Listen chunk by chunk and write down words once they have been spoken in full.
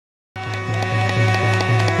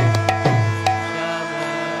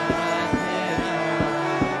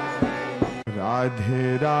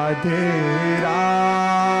Radhe Radhe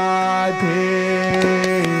Radhe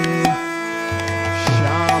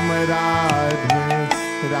Shyam Radhe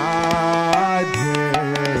Radhe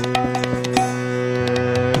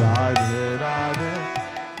Radhe Radhe.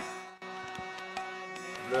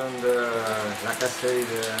 Learned, like I said,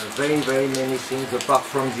 very many things apart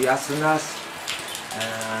from the asanas,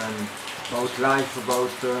 about life,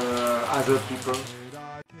 about other people.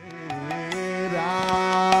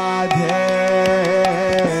 Radhe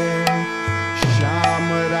Shyam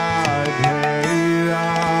Radhe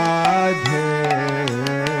Radhe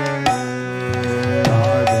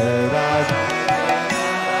Radhe Radhe.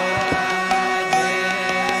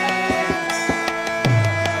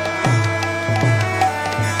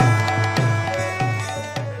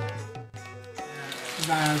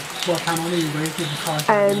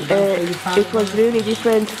 And it was really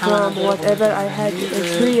different from whatever I had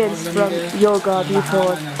experienced from yoga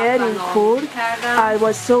before. Here in Kurd, I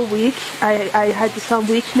was so weak. I had some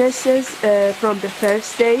weaknesses from the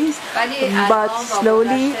first days, but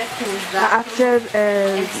slowly, after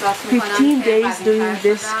 15 days doing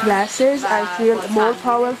these classes, I feel more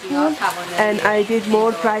powerful and I did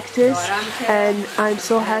more practice, and I'm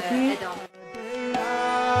so happy.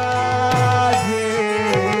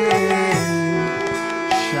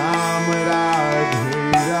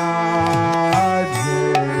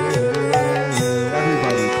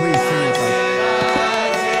 Everybody, please sing with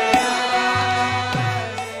us.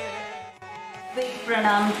 Big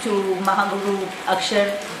pranam to Mahaguru Akshar,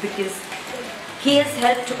 because he has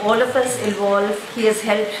helped all of us evolve. He has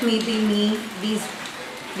helped me be me.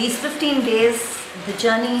 These 15 days, the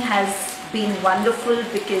journey has been wonderful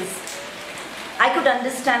because I could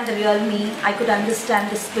understand the real me. I could understand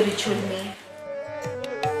the spiritual me.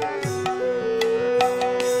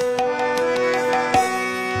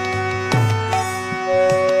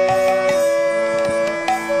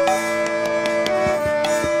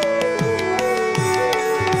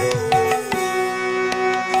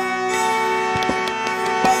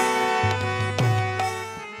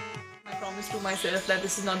 To myself that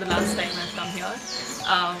this is not the last time I've come here.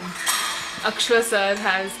 Akshar sir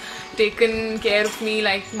has taken care of me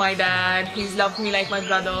like my dad. He's loved me like my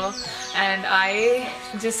brother, and I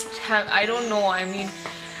don't know, I mean,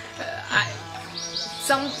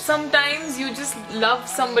 sometimes you just love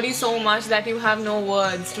somebody so much that you have no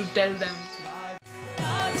words to tell them.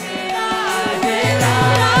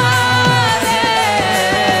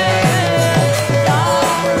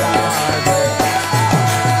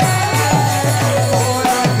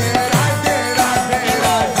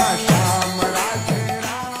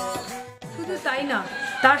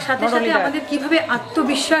 তার সাথে সাথে আমাদের কিভাবে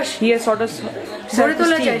আত্মবিশ্বাস গড়ে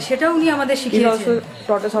তোলা যায় সেটাও উনি আমাদের শিখিয়েছেন।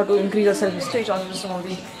 Taught us how to increase our self-esteem, also some of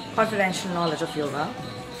the confidential knowledge of yoga.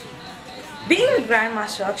 Being a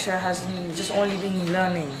Grandmaster Akshar hasn't just only been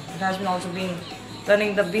learning; it has been also been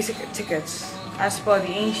learning the basic etiquettes as per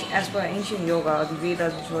ancient yoga, the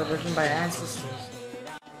Vedas which were written by our ancestors.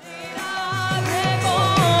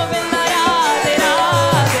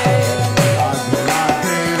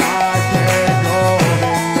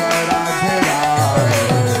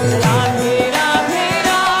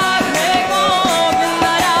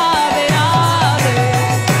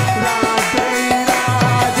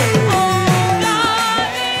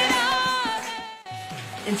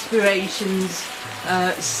 Inspirations,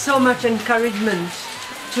 so much encouragement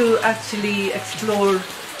to actually explore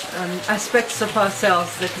aspects of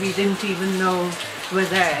ourselves that we didn't even know were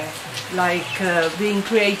there, like being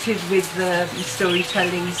creative with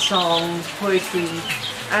storytelling, song, poetry,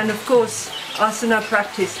 and of course asana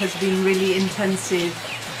practice has been really intensive,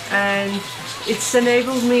 and it's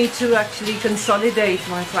enabled me to actually consolidate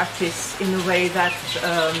my practice in a way that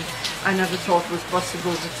I never thought was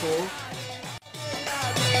possible before.